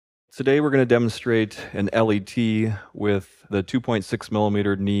Today we're going to demonstrate an LET with the 2.6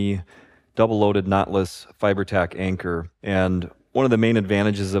 millimeter knee double loaded knotless FiberTak anchor. And one of the main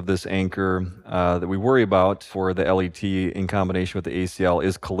advantages of this anchor that we worry about for the LET in combination with the ACL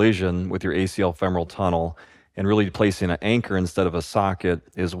is collision with your ACL femoral tunnel. And really placing an anchor instead of a socket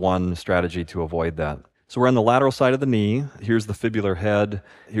is one strategy to avoid that. So we're on the lateral side of the knee. Here's the fibular head.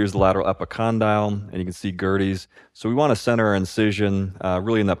 Here's the lateral epicondyle, and you can see Gerties. So we want to center our incision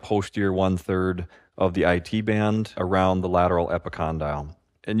really in that posterior 1/3 of the IT band around the lateral epicondyle.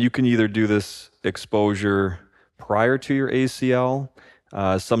 And you can either do this exposure prior to your ACL.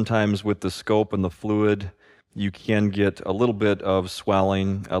 Sometimes with the scope and the fluid, you can get a little bit of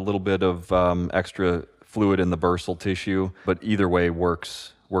swelling, a little bit of extra fluid in the bursal tissue, but either way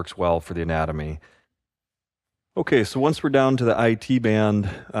works well for the anatomy. Okay, so once we're down to the IT band,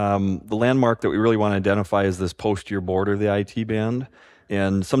 the landmark that we really want to identify is this posterior border of the IT band.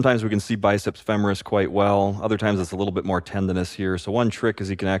 And sometimes we can see biceps femoris quite well. Other times it's a little bit more tendinous here. So one trick is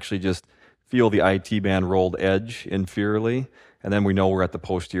you can actually just feel the IT band rolled edge inferiorly, and then we know we're at the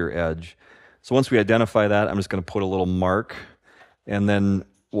posterior edge. So once we identify that, I'm just going to put a little mark. And then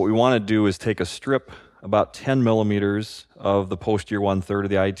what we want to do is take a strip about 10 millimeters of the posterior 1/3 of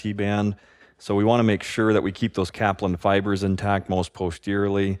the IT band. So we want to make sure that we keep those Kaplan fibers intact most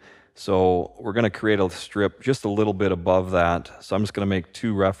posteriorly. So we're going to create a strip just a little bit above that. So I'm just going to make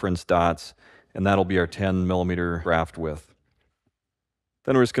 2 reference dots, and that'll be our 10 millimeter graft width.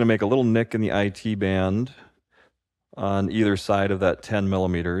 Then we're just going to make a little nick in the IT band on either side of that 10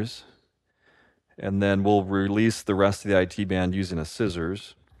 millimeters. And then we'll release the rest of the IT band using a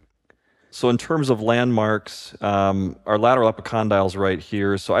scissors. So in terms of landmarks, our lateral epicondyle is right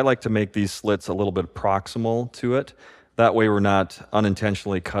here. So I like to make these slits a little bit proximal to it. That way we're not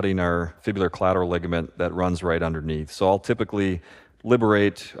unintentionally cutting our fibular collateral ligament that runs right underneath. So I'll typically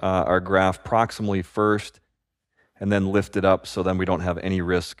liberate our graft proximally first and then lift it up so then we don't have any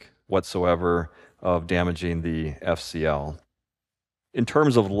risk whatsoever of damaging the FCL. In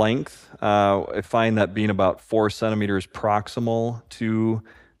terms of length, I find that being about 4 centimeters proximal to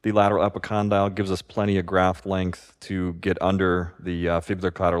the lateral epicondyle gives us plenty of graft length to get under the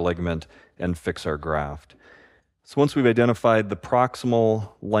fibular collateral ligament and fix our graft. So once we've identified the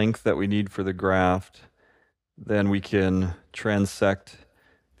proximal length that we need for the graft, then we can transect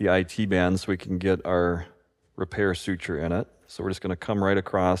the IT band so we can get our repair suture in it. So we're just going to come right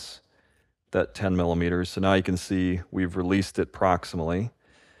across that 10 millimeters. So now you can see we've released it proximally.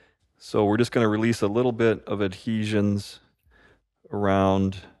 So we're just going to release a little bit of adhesions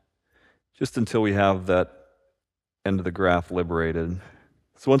around just until we have that end of the graft liberated.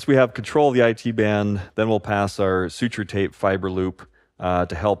 So once we have control of the IT band, then we'll pass our suture tape fiber loop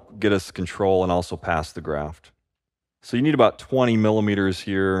to help get us control and also pass the graft. So you need about 20 millimeters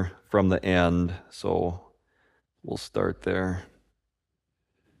here from the end. So we'll start there.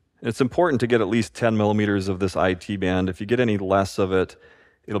 It's important to get at least 10 millimeters of this IT band. If you get any less of it,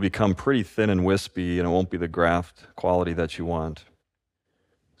 it'll become pretty thin and wispy and it won't be the graft quality that you want.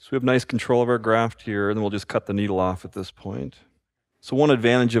 So we have nice control of our graft here, and then we'll just cut the needle off at this point. So one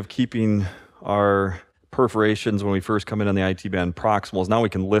advantage of keeping our perforations when we first come in on the IT band proximal is now we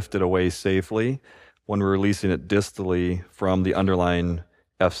can lift it away safely when we're releasing it distally from the underlying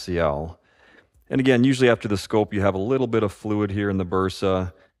FCL. And again, usually after the scope, you have a little bit of fluid here in the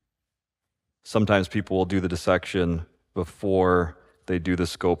bursa. Sometimes people will do the dissection before they do the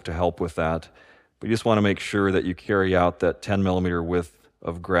scope to help with that. But you just want to make sure that you carry out that 10 millimeter width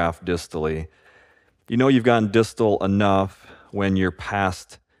of graft distally. You know you've gone distal enough when you're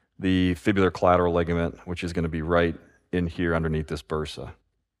past the fibular collateral ligament, which is going to be right in here underneath this bursa.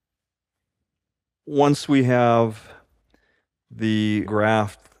 Once we have the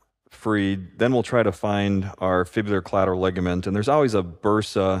graft freed, then we'll try to find our fibular collateral ligament, and there's always a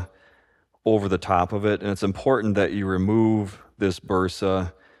bursa over the top of it, and it's important that you remove this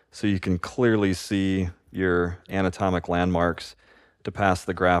bursa so you can clearly see your anatomic landmarks to pass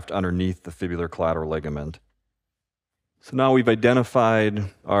the graft underneath the fibular collateral ligament. So now we've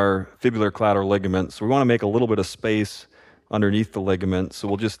identified our fibular collateral ligament, so we want to make a little bit of space underneath the ligament, so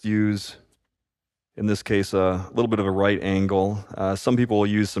we'll just use, in this case, a little bit of a right angle. Some people will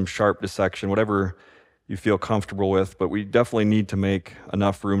use some sharp dissection, whatever you feel comfortable with, but we definitely need to make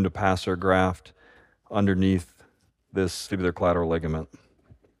enough room to pass our graft underneath this fibular collateral ligament.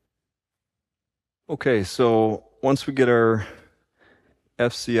 Okay, so once we get our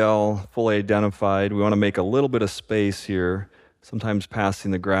FCL fully identified, we want to make a little bit of space here. Sometimes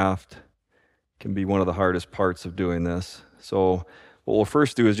passing the graft can be one of the hardest parts of doing this. So what we'll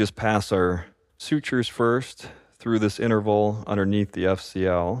first do is just pass our sutures first through this interval underneath the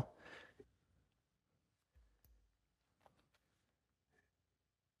FCL.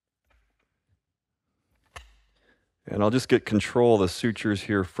 And I'll just get control of the sutures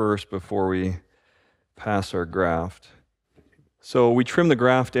here first before we pass our graft. So we trim the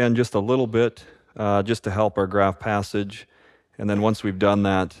graft end just a little bit, just to help our graft passage. And then once we've done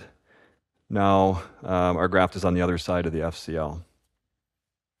that, now our graft is on the other side of the FCL.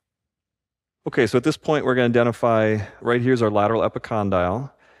 Okay, so at this point we're going to identify, right here's our lateral epicondyle,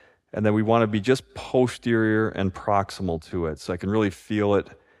 and then we want to be just posterior and proximal to it, so I can really feel it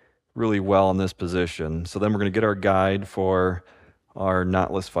really well in this position. So then we're going to get our guide for our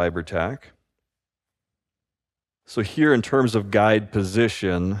knotless FiberTak. So here in terms of guide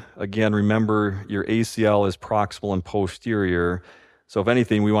position, again, remember your ACL is proximal and posterior. So if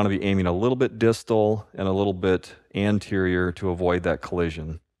anything, we want to be aiming a little bit distal and a little bit anterior to avoid that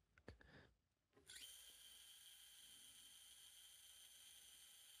collision.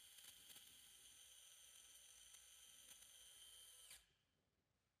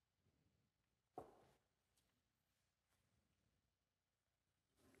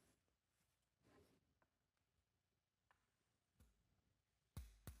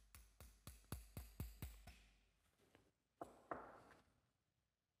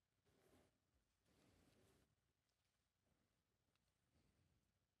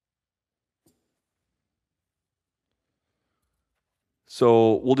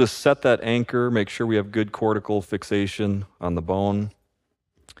 So we'll just set that anchor, make sure we have good cortical fixation on the bone.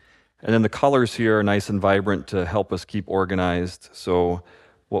 And then the colors here are nice and vibrant to help us keep organized. So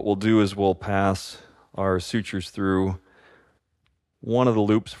what we'll do is we'll pass our sutures through one of the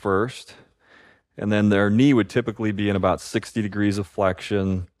loops first, and then their knee would typically be in about 60 degrees of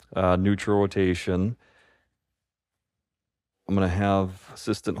flexion, neutral rotation. I'm going to have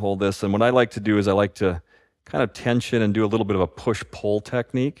assistant hold this, and what I like to do is I like to kind of tension and do a little bit of a push-pull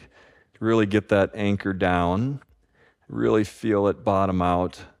technique to really get that anchor down, really feel it bottom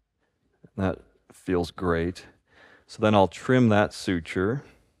out. That feels great. So then I'll trim that suture,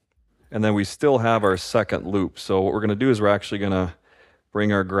 and then we still have our second loop. So what we're going to do is we're actually going to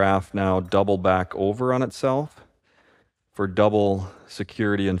bring our graft now double back over on itself for double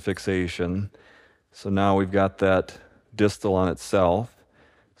security and fixation. So now we've got that distal on itself.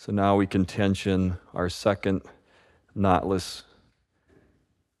 So now we can tension our second knotless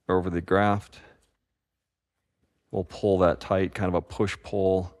over the graft. We'll pull that tight, kind of a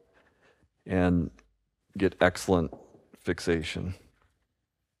push-pull, and get excellent fixation.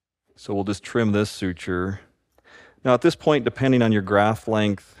 So we'll just trim this suture. Now at this point, depending on your graft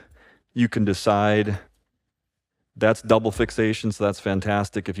length, you can decide that's double fixation, so that's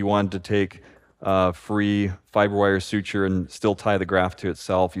fantastic. If you wanted to take free fiber wire suture and still tie the graft to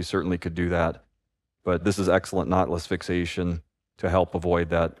itself, you certainly could do that. But this is excellent knotless fixation to help avoid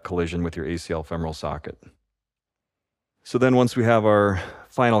that collision with your ACL femoral socket. So then once we have our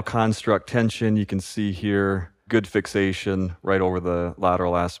final construct tension, you can see here good fixation right over the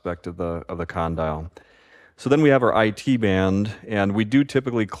lateral aspect of the condyle. So then we have our IT band, and we do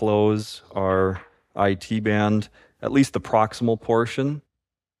typically close our IT band, at least the proximal portion.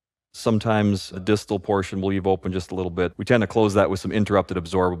 Sometimes the distal portion will leave open just a little bit. We tend to close that with some interrupted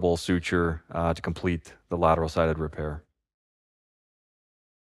absorbable suture to complete the lateral sided repair.